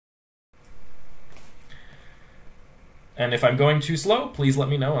And if I'm going too slow, please let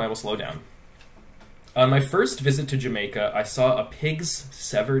me know and I will slow down. On my first visit to Jamaica, I saw a pig's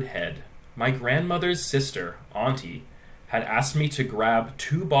severed head. My grandmother's sister, Auntie, had asked me to grab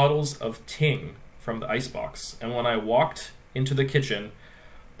 2 bottles of ting from the icebox, and when I walked into the kitchen,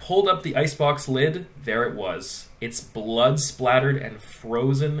 pulled up the icebox lid, there it was. Its blood splattered and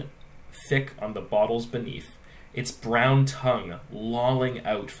frozen thick on the bottles beneath, its brown tongue lolling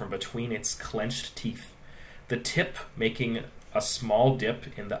out from between its clenched teeth, the tip making a small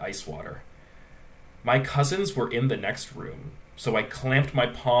dip in the ice water. My cousins were in the next room, so I clamped my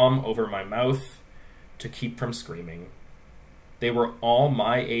palm over my mouth to keep from screaming. They were all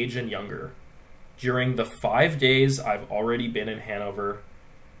my age and younger. During the 5 days I've already been in Hanover,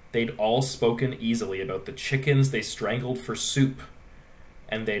 they'd all spoken easily about the chickens they strangled for soup,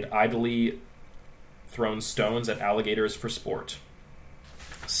 and they'd idly thrown stones at alligators for sport,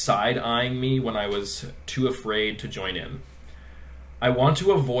 side-eyeing me when I was too afraid to join in. I want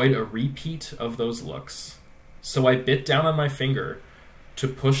to avoid a repeat of those looks, so I bit down on my finger to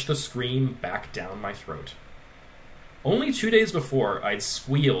push the scream back down my throat. Only 2 days before, I'd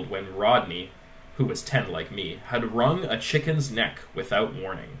squealed when Rodney, who was 10 like me, had wrung a chicken's neck without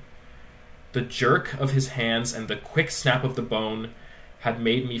warning. The jerk of his hands and the quick snap of the bone had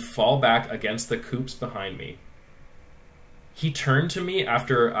made me fall back against the coops behind me. He turned to me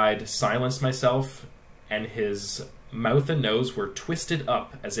after I'd silenced myself, and his mouth and nose were twisted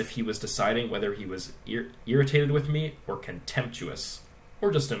up as if he was deciding whether he was irritated with me or contemptuous,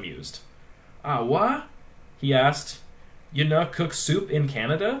 or just amused. "Ah, what?" he asked. "You no cook soup in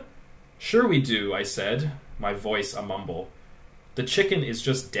Canada?" "Sure we do," I said, my voice a mumble. "The chicken is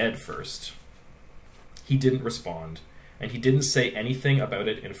just dead first." He didn't respond, and he didn't say anything about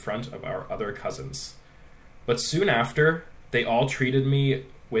it in front of our other cousins. But soon after, they all treated me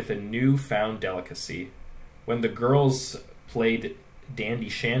with a new-found delicacy. When the girls played dandy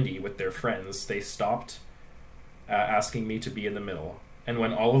shandy with their friends, they stopped asking me to be in the middle. And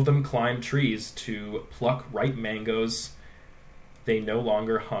when all of them climbed trees to pluck ripe mangoes, they no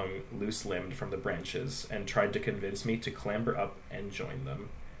longer hung loose-limbed from the branches and tried to convince me to clamber up and join them.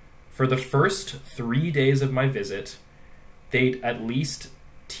 For the first 3 days of my visit, they'd at least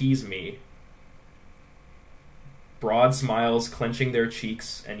tease me, broad smiles clenching their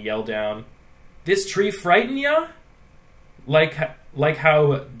cheeks, and yell down, "This tree frighten ya? Like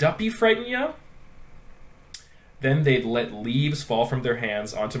how Duppy frighten ya?" Then they'd let leaves fall from their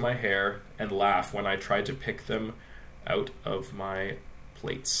hands onto my hair and laugh when I tried to pick them out of my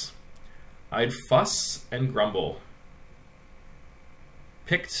plates. I'd fuss and grumble,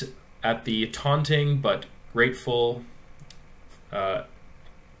 picked at the taunting but grateful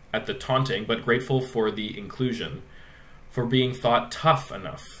for the inclusion, for being thought tough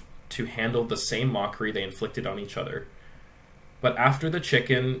enough to handle the same mockery they inflicted on each other. But after the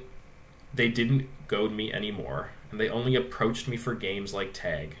chicken, they didn't goad me anymore, and they only approached me for games like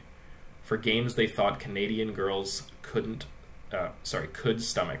tag, for games they thought Canadian girls could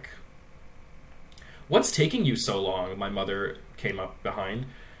stomach. "What's taking you so long?" My mother came up behind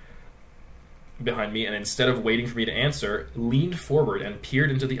me, and instead of waiting for me to answer, leaned forward and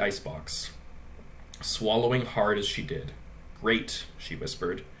peered into the icebox, swallowing hard as she did. "Great," she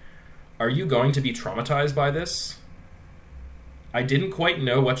whispered. "Are you going to be traumatized by this?" I didn't quite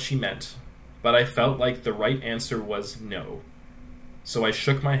know what she meant, but I felt like the right answer was no. So I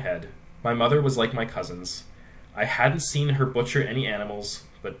shook my head. My mother was like my cousins. I hadn't seen her butcher any animals,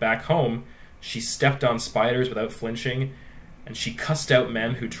 but back home, she stepped on spiders without flinching, and she cussed out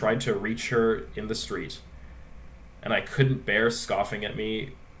men who tried to reach her in the street. And I couldn't bear her scoffing at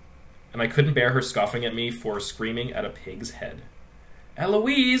me for screaming at a pig's head.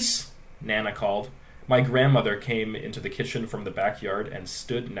 "Eloise!" Nana called. My grandmother came into the kitchen from the backyard and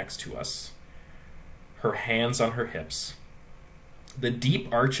stood next to us, her hands on her hips. The deep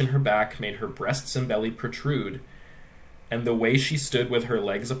arch in her back made her breasts and belly protrude, and the way she stood with her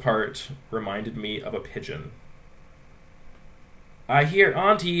legs apart reminded me of a pigeon. "I hear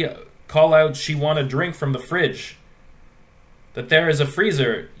Auntie call out she want a drink from the fridge. That there is a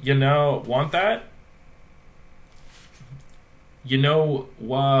freezer, you know, want that? You know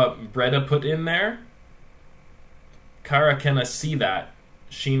what Breda put in there? Kara canna see that.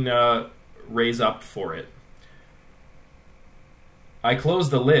 She'na raise up for it." "I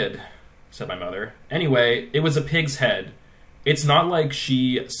closed the lid," said my mother. "Anyway, it was a pig's head. It's not like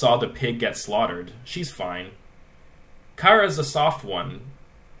she saw the pig get slaughtered. She's fine. Kara's a soft one.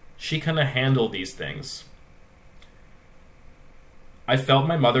 She canna handle these things." I felt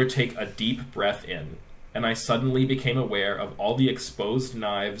my mother take a deep breath in, and I suddenly became aware of all the exposed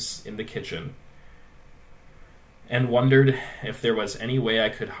knives in the kitchen, and wondered if there was any way I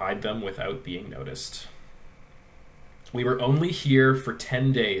could hide them without being noticed. We were only here for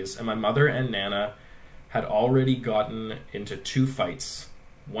 10 days, and my mother and Nana had already gotten into 2 fights,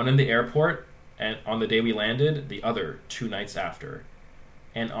 one in the airport and on the day we landed, the other 2 nights after.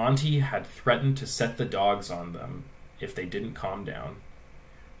 And Auntie had threatened to set the dogs on them if they didn't calm down.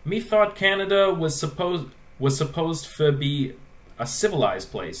 Me thought Canada was supposed to be a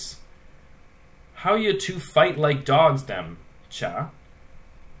civilized place. How you 2 fight like dogs, them, cha?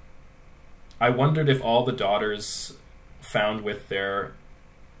 I wondered if all the daughters found with their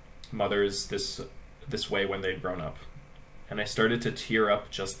mothers this way when they'd grown up, and I started to tear up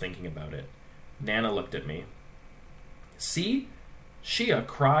just thinking about it. Nana looked at me. See? She a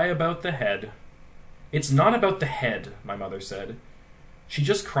cry about the head. It's not about the head, my mother said. She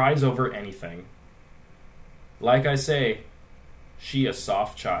just cries over anything. Like I say, she a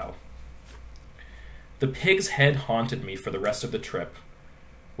soft child. The pig's head haunted me for the rest of the trip.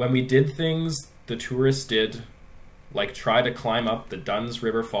 When we did things the tourists did, like try to climb up the Duns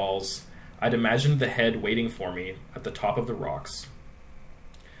River Falls, I'd imagined the head waiting for me at the top of the rocks.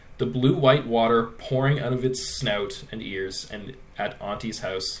 The blue-white water pouring out of its snout and ears, and at Auntie's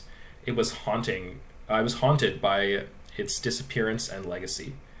house, it was haunting. I was haunted by its disappearance and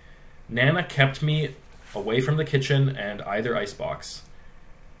legacy. Nana kept me away from the kitchen and either icebox.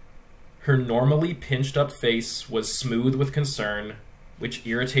 Her normally pinched-up face was smooth with concern, which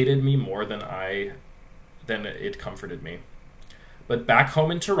irritated me more than it comforted me. But back home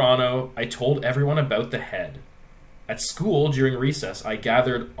in Toronto, I told everyone about the head. At school, during recess, I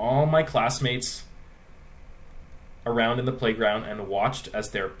gathered all my classmates around in the playground and watched as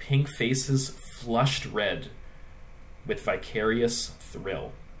their pink faces flushed red with vicarious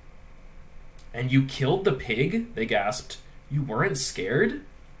thrill. "And you killed the pig?" they gasped. "You weren't scared?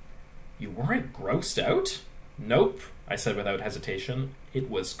 You weren't grossed out?" "Nope," I said without hesitation. "It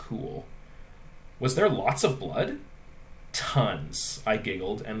was cool." "Was there lots of blood?" "Tons," I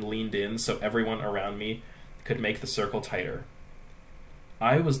giggled and leaned in so everyone around me could make the circle tighter.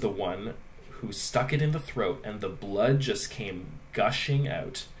 I was the one who stuck it in the throat, and the blood just came gushing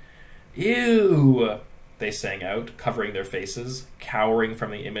out. "Ew!" they sang out, covering their faces, cowering from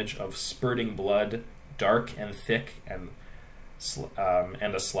the image of spurting blood, dark and thick, and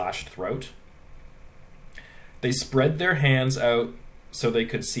a slashed throat. They spread their hands out so they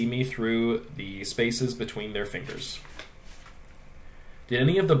could see me through the spaces between their fingers. "Did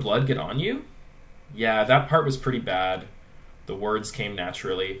any of the blood get on you?" "Yeah, that part was pretty bad." The words came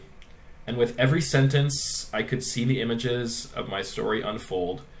naturally, and with every sentence I could see the images of my story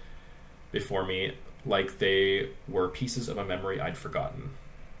unfold before me like they were pieces of a memory I'd forgotten.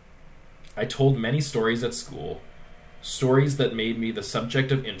 I told many stories at school, stories that made me the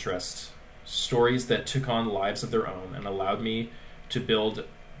subject of interest, stories that took on lives of their own and allowed me to build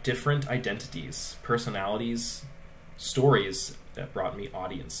different identities, personalities, stories that brought me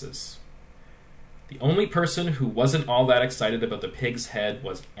audiences. The only person who wasn't all that excited about the pig's head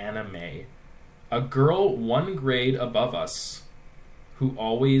was Anna May, a girl 1 grade above us who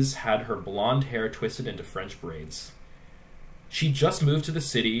always had her blonde hair twisted into French braids. She just moved to the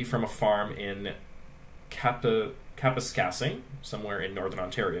city from a farm in Kapuskasing, somewhere in northern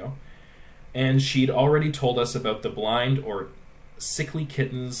Ontario, and she'd already told us about the blind or sickly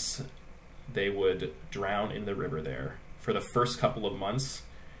kittens they would drown in the river there. For the first couple of months,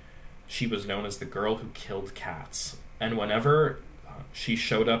 she was known as the girl who killed cats, and whenever she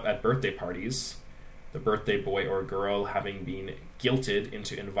showed up at birthday parties, the birthday boy or girl having been guilted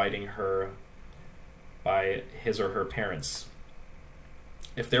into inviting her by his or her parents.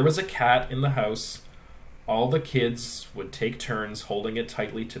 If there was a cat in the house, all the kids would take turns holding it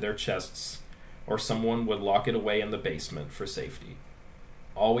tightly to their chests, or someone would lock it away in the basement for safety.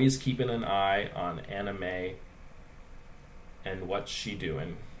 Always keeping an eye on Anna May and what she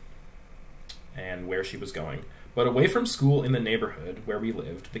doing and where she was going. But away from school in the neighborhood where we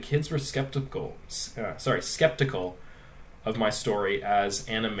lived, the kids were skeptical of my story as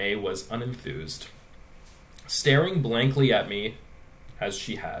Anna May was unenthused, staring blankly at me as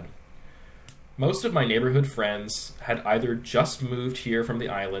she had. Most of my neighborhood friends had either just moved here from the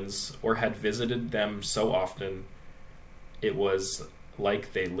islands or had visited them so often it was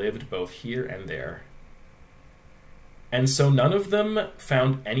like they lived both here and there. And so none of them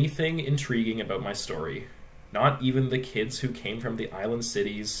found anything intriguing about my story, not even the kids who came from the island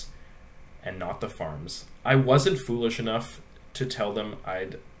cities and not the farms. I wasn't foolish enough to tell them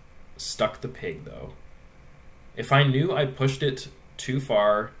I'd stuck the pig, though. If I knew I pushed it too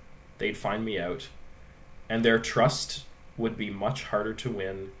far, they'd find me out, and their trust would be much harder to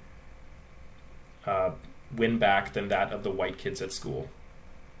win win back than that of the white kids at school.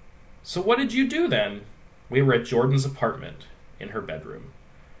 So what did you do then? We were at Jordan's apartment, in her bedroom,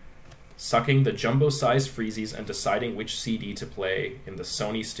 sucking the jumbo-sized freezies and deciding which CD to play in the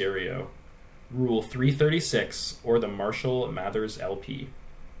Sony stereo, Rule 336 or the Marshall Mathers LP.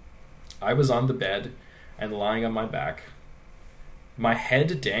 I was on the bed and lying on my back, my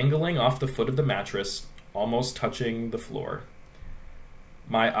head dangling off the foot of the mattress, almost touching the floor.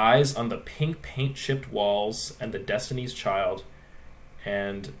 My eyes on the pink paint-chipped walls and the Destiny's Child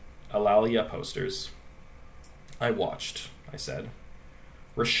and Alalia posters. I watched, I said.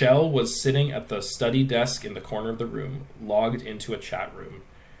 Rochelle was sitting at the study desk in the corner of the room, logged into a chat room,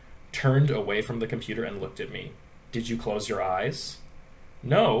 turned away from the computer and looked at me. Did you close your eyes?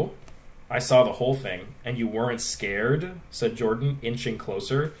 No. I saw the whole thing. And you weren't scared? Said Jordan, inching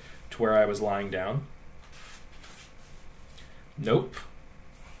closer to where I was lying down. Nope.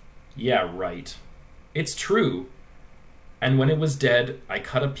 Yeah, right. It's true. And when it was dead, I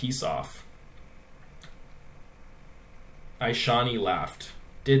cut a piece off. Aishani laughed.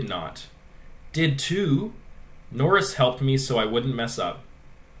 Did not. Did too. Norris helped me so I wouldn't mess up.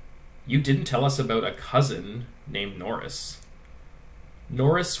 You didn't tell us about a cousin named Norris.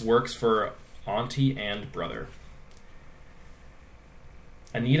 Norris works for auntie and brother.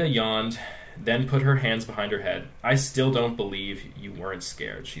 Anita yawned, then put her hands behind her head. I still don't believe you weren't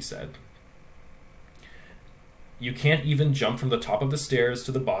scared, she said. You can't even jump from the top of the stairs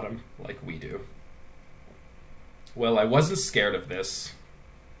to the bottom like we do. Well, I wasn't scared of this.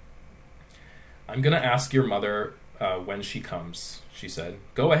 I'm going to ask your mother when she comes, she said.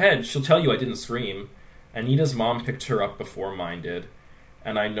 Go ahead, she'll tell you I didn't scream. Anita's mom picked her up before mine did,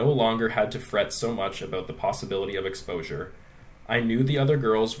 and I no longer had to fret so much about the possibility of exposure. I knew the other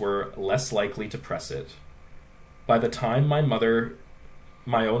girls were less likely to press it. By the time my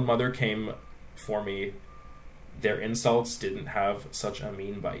own mother came for me, their insults didn't have such a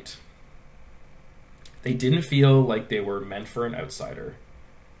mean bite. They didn't feel like they were meant for an outsider.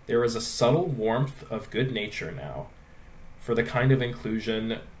 There was a subtle warmth of good nature now, for the kind of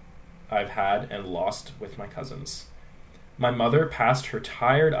inclusion I've had and lost with my cousins. My mother passed her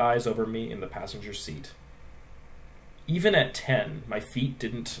tired eyes over me in the passenger seat. Even at 10, my feet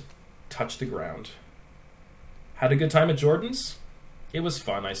didn't touch the ground. Had a good time at Jordan's? It was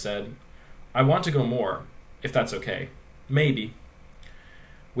fun, I said. I want to go more, if that's okay. Maybe.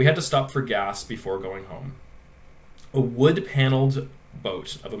 We had to stop for gas before going home. A wood-paneled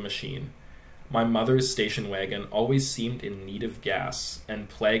boat of a machine. My mother's station wagon always seemed in need of gas and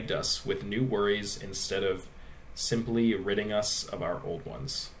plagued us with new worries instead of simply ridding us of our old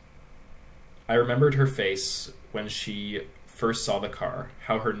ones. I remembered her face when she first saw the car,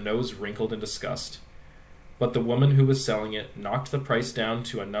 how her nose wrinkled in disgust. But the woman who was selling it knocked the price down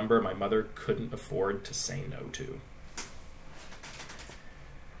to a number my mother couldn't afford to say no to.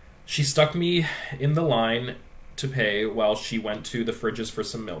 She stuck me in the line to pay while she went to the fridges for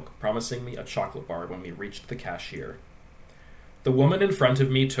some milk, promising me a chocolate bar when we reached the cashier. The woman in front of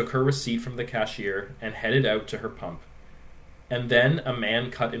me took her receipt from the cashier and headed out to her pump. And then a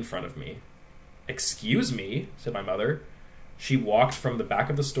man cut in front of me. Excuse me, said my mother. She walked from the back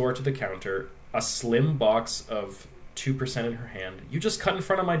of the store to the counter, a slim box of 2% in her hand. You just cut in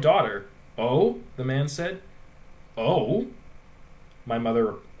front of my daughter. Oh, the man said. Oh, my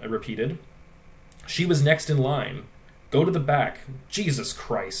mother repeated. She was next in line. Go to the back. Jesus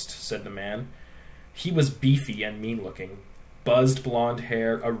Christ, said the man. He was beefy and mean-looking. Buzzed blonde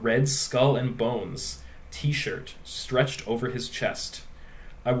hair, a red skull and bones, t-shirt stretched over his chest.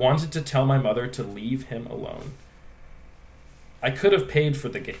 I wanted to tell my mother to leave him alone. I could have paid for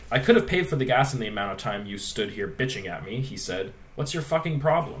the gas in the amount of time you stood here bitching at me, he said. What's your fucking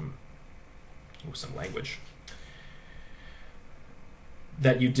problem? Oh, some language.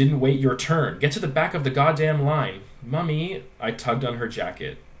 That you didn't wait your turn. Get to the back of the goddamn line. Mummy, I tugged on her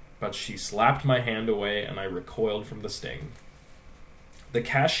jacket, but she slapped my hand away and I recoiled from the sting. The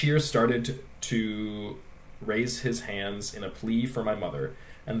cashier started to raise his hands in a plea for my mother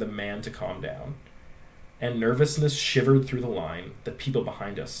and the man to calm down. And nervousness shivered through the line. The people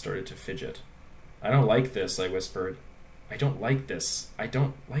behind us started to fidget. I don't like this, I whispered. I don't like this. I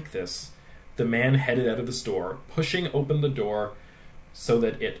don't like this. The man headed out of the store, pushing open the door so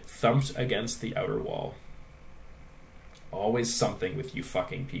that it thumped against the outer wall. Always something with you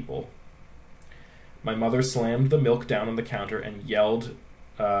fucking people. My mother slammed the milk down on the counter and yelled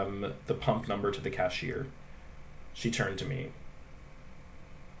the pump number to the cashier. She turned to me.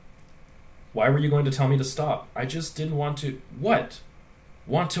 Why were you going to tell me to stop? I just didn't want to... What?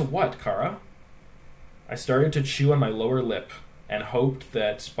 Want to what, Kara? I started to chew on my lower lip and hoped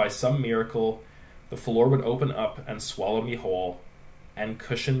that by some miracle The floor would open up and swallow me whole and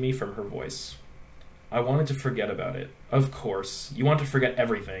cushion me from her voice. I wanted to forget about it. Of course, you want to forget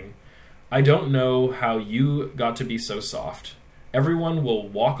everything. I don't know how you got to be so soft. Everyone will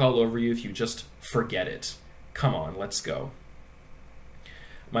walk all over you if you just forget it. Come on, let's go.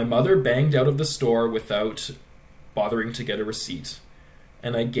 My mother banged out of the store without bothering to get a receipt,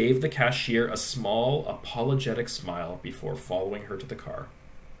 and I gave the cashier a small, apologetic smile before following her to the car.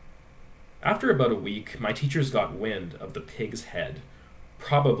 After about a week, my teachers got wind of the pig's head,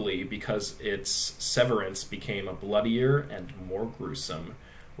 probably because its severance became bloodier and more gruesome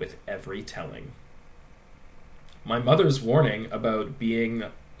with every telling. My mother's warning about being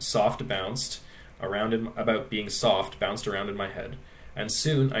soft bounced around in my head, and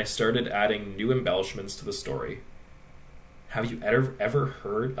soon I started adding new embellishments to the story. Have you ever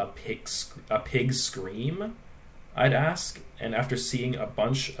heard a pig scream? I'd ask, and after seeing a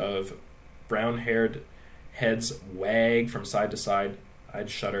bunch of brown-haired heads wag from side to side, I'd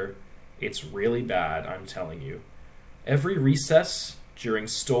shudder. It's really bad, I'm telling you. Every recess, during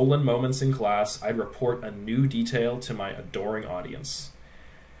stolen moments in class, I'd report a new detail to my adoring audience.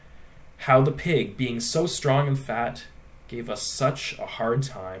 How the pig, being so strong and fat, gave us such a hard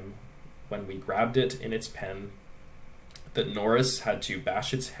time when we grabbed it in its pen that Norris had to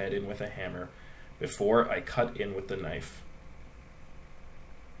bash its head in with a hammer before I cut in with the knife.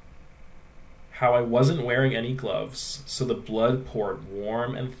 How I wasn't wearing any gloves, so the blood poured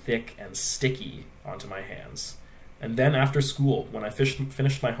warm and thick and sticky onto my hands. And then after school, when I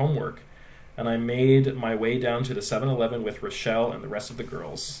finished my homework, and I made my way down to the 7-Eleven with Rochelle and the rest of the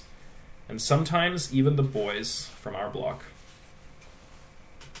girls, and sometimes even the boys from our block.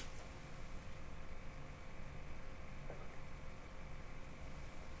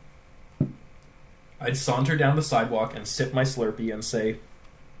 I'd saunter down the sidewalk and sip my Slurpee and say,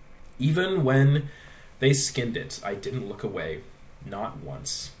 even when they skinned it, I didn't look away. Not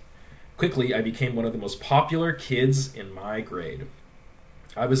once. Quickly, I became one of the most popular kids in my grade.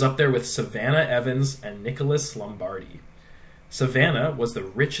 I was up there with Savannah Evans and Nicholas Lombardi. Savannah was the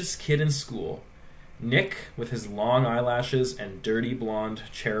richest kid in school. Nick, with his long eyelashes and dirty blonde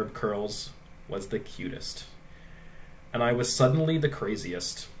cherub curls, was the cutest. And I was suddenly the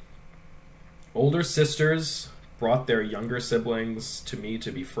craziest. Older sisters brought their younger siblings to me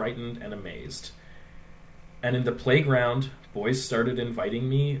to be frightened and amazed. And in the playground, boys started inviting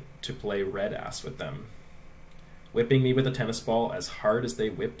me to play red ass with them, whipping me with a tennis ball as hard as they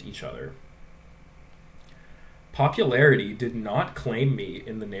whipped each other. Popularity did not claim me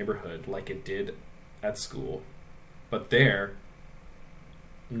in the neighborhood like it did at school, but there,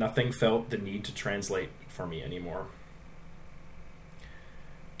 nothing felt the need to translate for me anymore.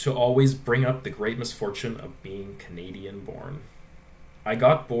 To always bring up the great misfortune of being Canadian-born. I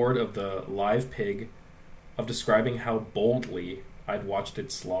got bored of the live pig, of describing how boldly I'd watched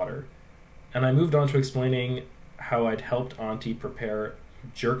it slaughter, and I moved on to explaining how I'd helped Auntie prepare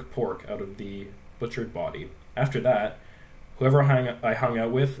jerk pork out of the butchered body. After that, whoever I hung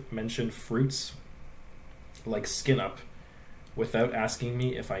out with mentioned fruits like skin up without asking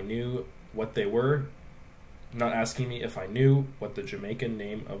me if I knew what they were, not asking me if I knew what the Jamaican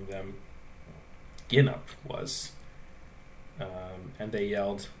name of them ginup was. And they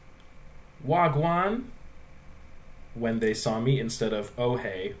yelled, Wagwan, when they saw me instead of, oh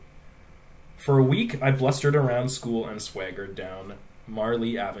hey. For a week, I blustered around school and swaggered down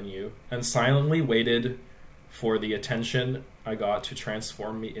Marley Avenue and silently waited for the attention I got to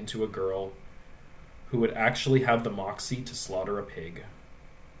transform me into a girl who would actually have the moxie to slaughter a pig.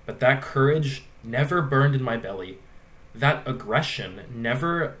 But that courage never burned in my belly. That aggression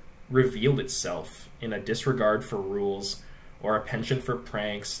never revealed itself in a disregard for rules or a penchant for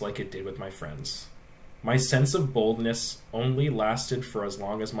pranks like it did with my friends. My sense of boldness only lasted for as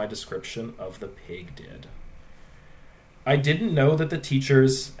long as my description of the pig did. I didn't know that the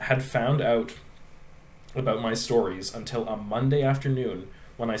teachers had found out about my stories until a Monday afternoon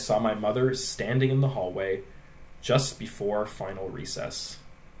when I saw my mother standing in the hallway just before final recess.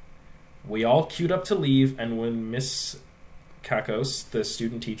 We all queued up to leave, and when Miss Kakos, the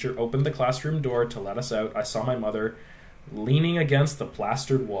student teacher, opened the classroom door to let us out, I saw my mother leaning against the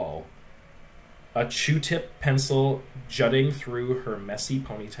plastered wall, a Q-tip pencil jutting through her messy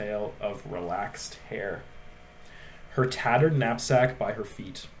ponytail of relaxed hair, her tattered knapsack by her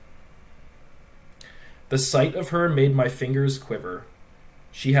feet. The sight of her made my fingers quiver.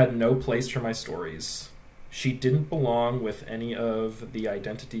 She had no place for my stories. She didn't belong with any of the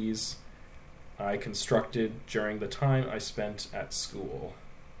identities I constructed during the time I spent at school.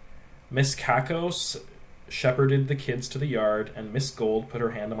 Miss Kakos shepherded the kids to the yard, and Miss Gold put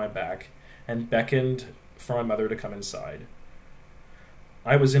her hand on my back and beckoned for my mother to come inside.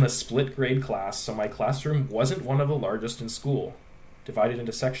 I was in a split grade class, so my classroom wasn't one of the largest in school, divided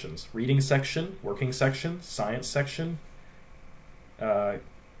into sections. Reading section, working section, science section,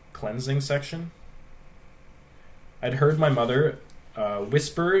 cleansing section. I'd heard my mother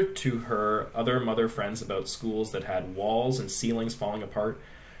whisper to her other mother friends about schools that had walls and ceilings falling apart,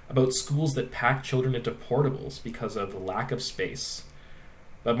 about schools that packed children into portables because of the lack of space.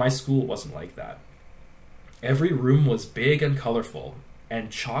 But my school wasn't like that. Every room was big and colorful,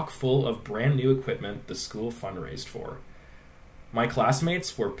 and chock full of brand new equipment the school fundraised for. My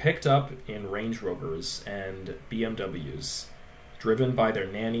classmates were picked up in Range Rovers and BMWs, driven by their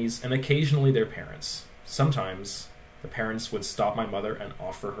nannies and occasionally their parents. Sometimes the parents would stop my mother and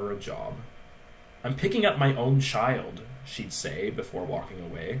offer her a job. "I'm picking up my own child," she'd say before walking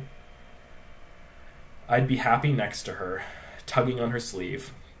away. I'd be happy next to her, tugging on her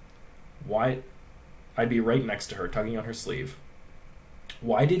sleeve. I'd be right next to her, tugging on her sleeve.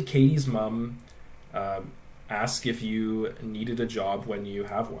 "Why did Katie's mom ask if you needed a job when you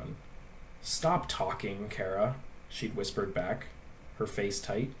have one?" "Stop talking, Kara," she'd whispered back, her face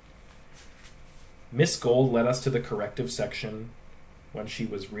tight. Miss Gold led us to the corrective section when she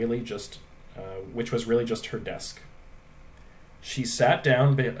was really just, which was really just her desk. She sat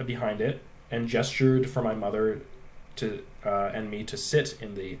down behind it and gestured for my mother and me to sit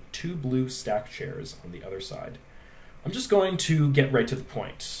in the 2 blue stacked chairs on the other side. "I'm just going to get right to the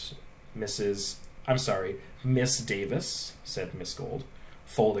point, Miss Davis," said Miss Gold,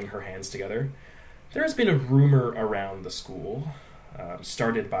 folding her hands together. "There has been a rumor around the school,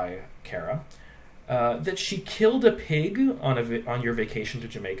 started by Kara, that she killed a pig on your vacation to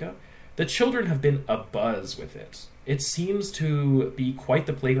Jamaica. The children have been abuzz with it. It seems to be quite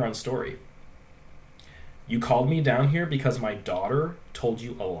the playground story. You called me down here because my daughter told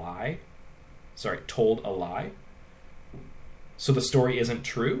a lie? So the story isn't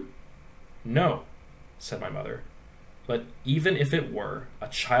true?" "No," said my mother. "But even if it were, a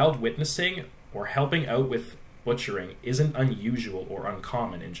child witnessing or helping out with butchering isn't unusual or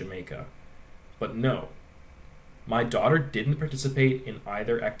uncommon in Jamaica. But no, my daughter didn't participate in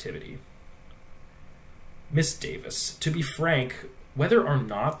either activity." "Miss Davis, to be frank, whether or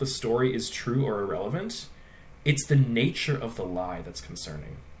not the story is true or irrelevant, it's the nature of the lie that's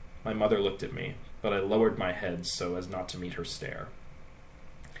concerning." My mother looked at me, but I lowered my head so as not to meet her stare.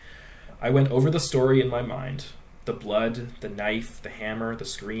 I went over the story in my mind. The blood, the knife, the hammer, the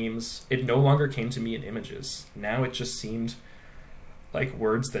screams. It no longer came to me in images. Now it just seemed like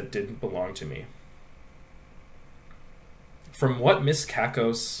words that didn't belong to me. From what Miss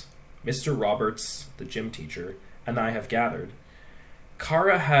Kakos, Mr. Roberts, the gym teacher, and I have gathered,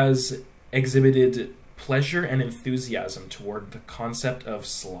 Kara has exhibited pleasure and enthusiasm toward the concept of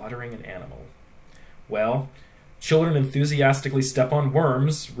slaughtering an animal. Well, children enthusiastically step on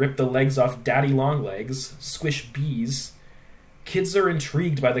worms, rip the legs off daddy long legs, squish bees. Kids are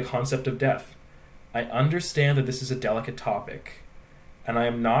intrigued by the concept of death. I understand that this is a delicate topic, and I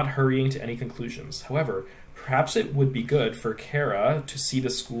am not hurrying to any conclusions. However, perhaps it would be good for Kara to see the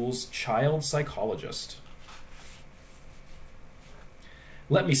school's child psychologist.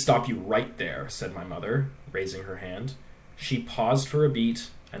 "Let me stop you right there," said my mother, raising her hand. She paused for a beat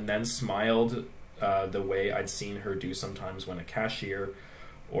and then smiled the way I'd seen her do sometimes when a cashier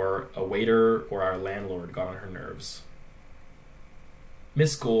or a waiter or our landlord got on her nerves.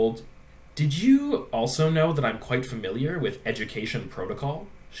 "Miss Gold, did you also know that I'm quite familiar with education protocol?"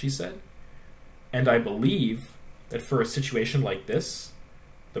 she said. "And I believe that for a situation like this,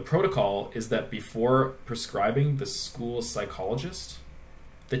 the protocol is that before prescribing the school psychologist,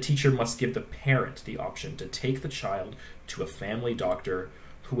 the teacher must give the parent the option to take the child to a family doctor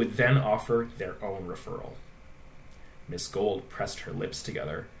who would then offer their own referral." Miss Gold pressed her lips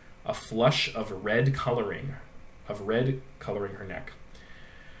together, a flush of red coloring her neck.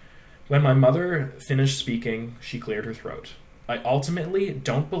 When my mother finished speaking, she cleared her throat. "I ultimately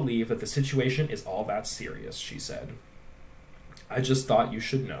don't believe that the situation is all that serious," she said. "I just thought you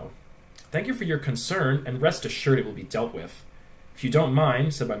should know. Thank you for your concern, and rest assured it will be dealt with. If you don't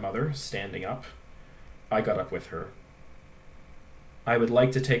mind," said my mother, standing up. I got up with her. "I would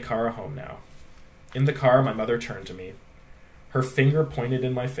like to take Kara home now." In the car, my mother turned to me. Her finger pointed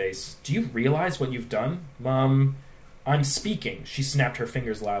in my face. "Do you realize what you've done?" "Mom, I'm speaking." She snapped her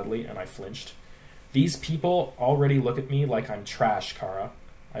fingers loudly, and I flinched. "These people already look at me like I'm trash, Kara."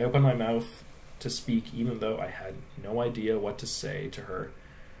 I opened my mouth to speak even though I had no idea what to say to her.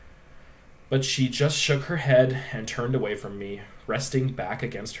 But she just shook her head and turned away from me, resting back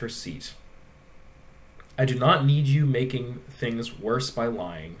against her seat. I do not need you making things worse by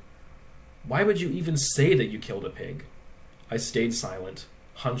lying. Why would you even say that you killed a pig? I stayed silent,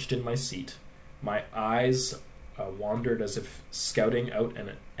 hunched in my seat. My eyes wandered as if scouting out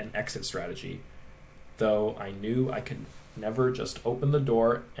an exit strategy, though I knew I could never just open the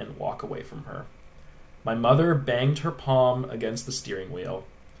door and walk away from her. My mother banged her palm against the steering wheel.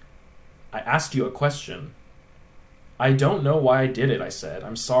 I asked you a question. I don't know why I did it, I said.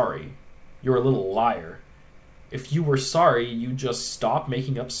 I'm sorry. You're a little liar. If you were sorry, you'd just stop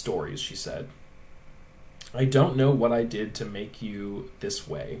making up stories, she said. I don't know what I did to make you this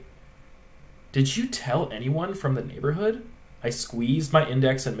way. Did you tell anyone from the neighborhood? I squeezed my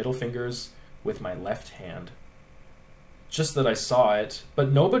index and middle fingers with my left hand. Just that I saw it,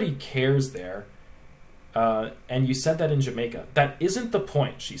 but nobody cares there. And you said that in Jamaica. That isn't the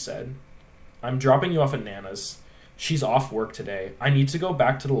point, she said. I'm dropping you off at Nana's. She's off work today. I need to go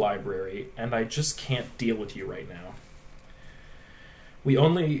back to the library, and I just can't deal with you right now. We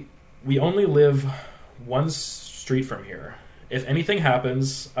only live one street from here. If anything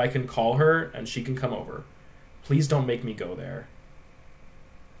happens, I can call her and she can come over. Please don't make me go there.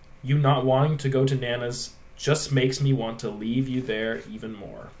 You not wanting to go to Nana's just makes me want to leave you there even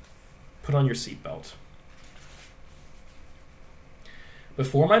more. Put on your seatbelt.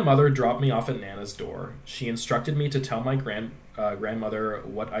 Before my mother dropped me off at Nana's door, she instructed me to tell my grandmother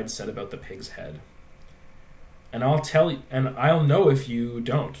what I'd said about the pig's head. And I'll know if you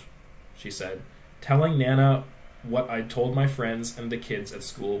don't, she said. Telling Nana what I'd told my friends and the kids at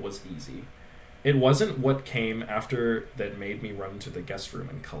school was easy. It wasn't what came after that made me run to the guest room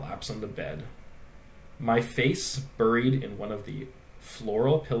and collapse on the bed. My face buried in one of the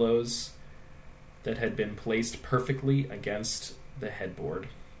floral pillows that had been placed perfectly against the headboard.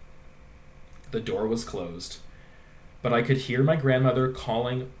 The door was closed, but I could hear my grandmother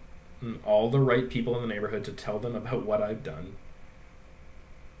calling all the right people in the neighborhood to tell them about what I'd done.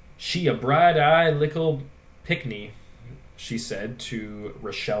 She a bright-eyed little pickney, she said to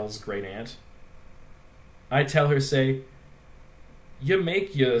Rochelle's great-aunt. I tell her, say, you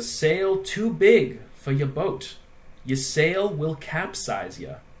make your sail too big for your boat. Your sail will capsize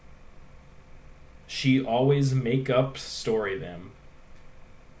ya. She always make up story them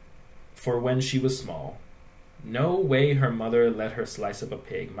for when she was small. No way her mother let her slice up a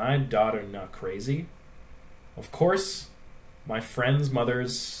pig. My daughter not crazy. Of course, my friends'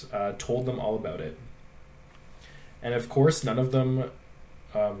 mothers told them all about it. And of course, none of them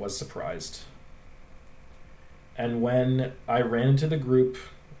was surprised. And when I ran into the group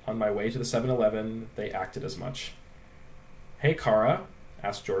on my way to the 7-Eleven, they acted as much. Hey, Cara,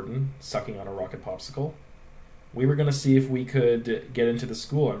 asked Jordan, sucking on a rocket popsicle. We were going to see if we could get into the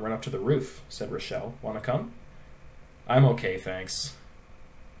school and run up to the roof, said Rochelle. Want to come? I'm okay, thanks.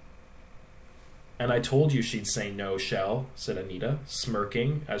 And I told you she'd say no, Shell, said Anita,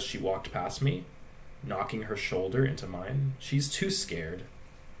 smirking as she walked past me, knocking her shoulder into mine. She's too scared.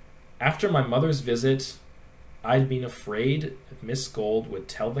 After my mother's visit, I'd been afraid that Miss Gold would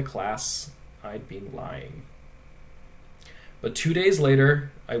tell the class I'd been lying. But 2 days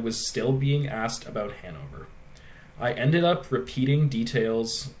later, I was still being asked about Hanover. I ended up repeating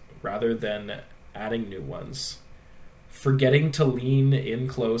details rather than adding new ones, forgetting to lean in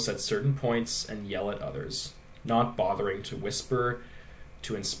close at certain points and yell at others, not bothering to whisper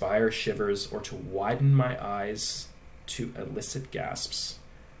to inspire shivers or to widen my eyes to elicit gasps.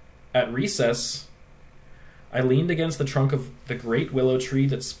 At recess, I leaned against the trunk of the great willow tree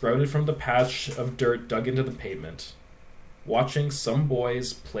that sprouted from the patch of dirt dug into the pavement, watching some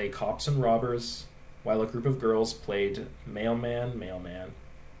boys play cops and robbers while a group of girls played mailman, mailman,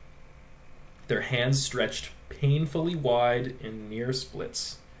 their hands stretched painfully wide in near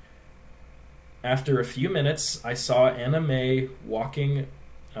splits. After a few minutes, I saw Anna May walking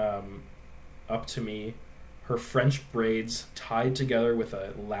up to me, her French braids tied together with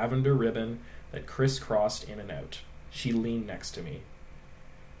a lavender ribbon that crisscrossed in and out. She leaned next to me.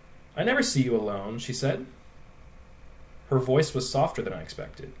 I never see you alone, she said. Her voice was softer than I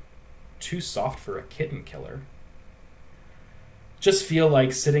expected. Too soft for a kitten killer. Just feel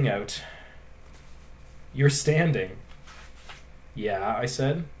like sitting out. You're standing. Yeah, I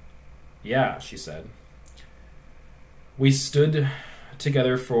said. Yeah, she said. We stood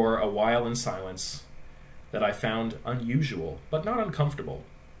together for a while in silence that I found unusual, but not uncomfortable.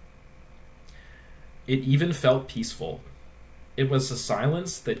 It even felt peaceful. It was a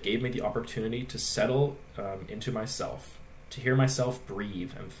silence that gave me the opportunity to settle into myself, to hear myself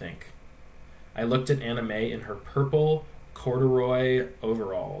breathe and think. I looked at Anna May in her purple corduroy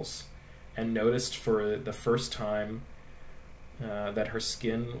overalls and noticed for the first time that her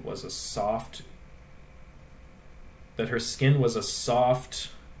skin was a soft that her skin was a soft...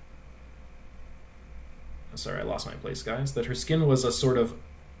 Sorry, I lost my place, guys. That her skin was a sort of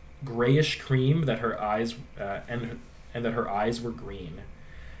grayish cream, that her eyes and that her eyes were green.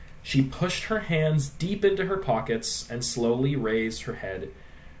 She pushed her hands deep into her pockets and slowly raised her head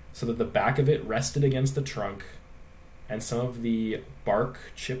so that the back of it rested against the trunk and some of the bark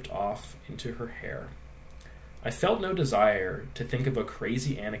chipped off into her hair. I felt no desire to think of a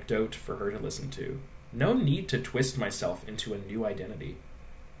crazy anecdote for her to listen to. No need to twist myself into a new identity.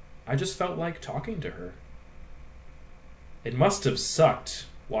 I just felt like talking to her. It must have sucked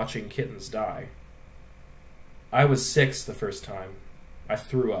watching kittens die. I was 6 the first time. I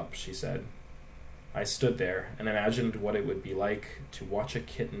threw up, she said. I stood there and imagined what it would be like to watch a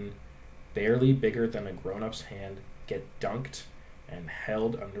kitten barely bigger than a grown-up's hand get dunked and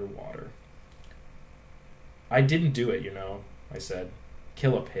held underwater. I didn't do it, you know, I said.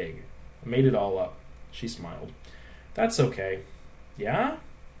 Kill a pig. I made it all up. She smiled. That's okay. Yeah?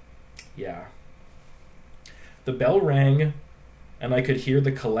 Yeah. The bell rang, and I could hear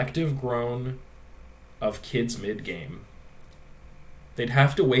the collective groan of kids mid-game. They'd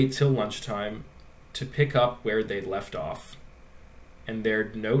have to wait till lunchtime to pick up where they'd left off, and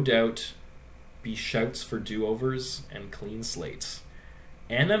there'd no doubt be shouts for do-overs and clean slates.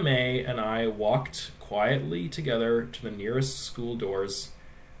 Anna May and I walked quietly together to the nearest school doors,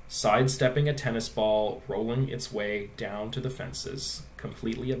 sidestepping a tennis ball rolling its way down to the fences,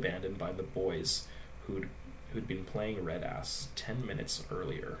 completely abandoned by the boys who'd been playing red ass 10 minutes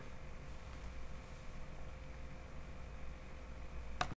earlier.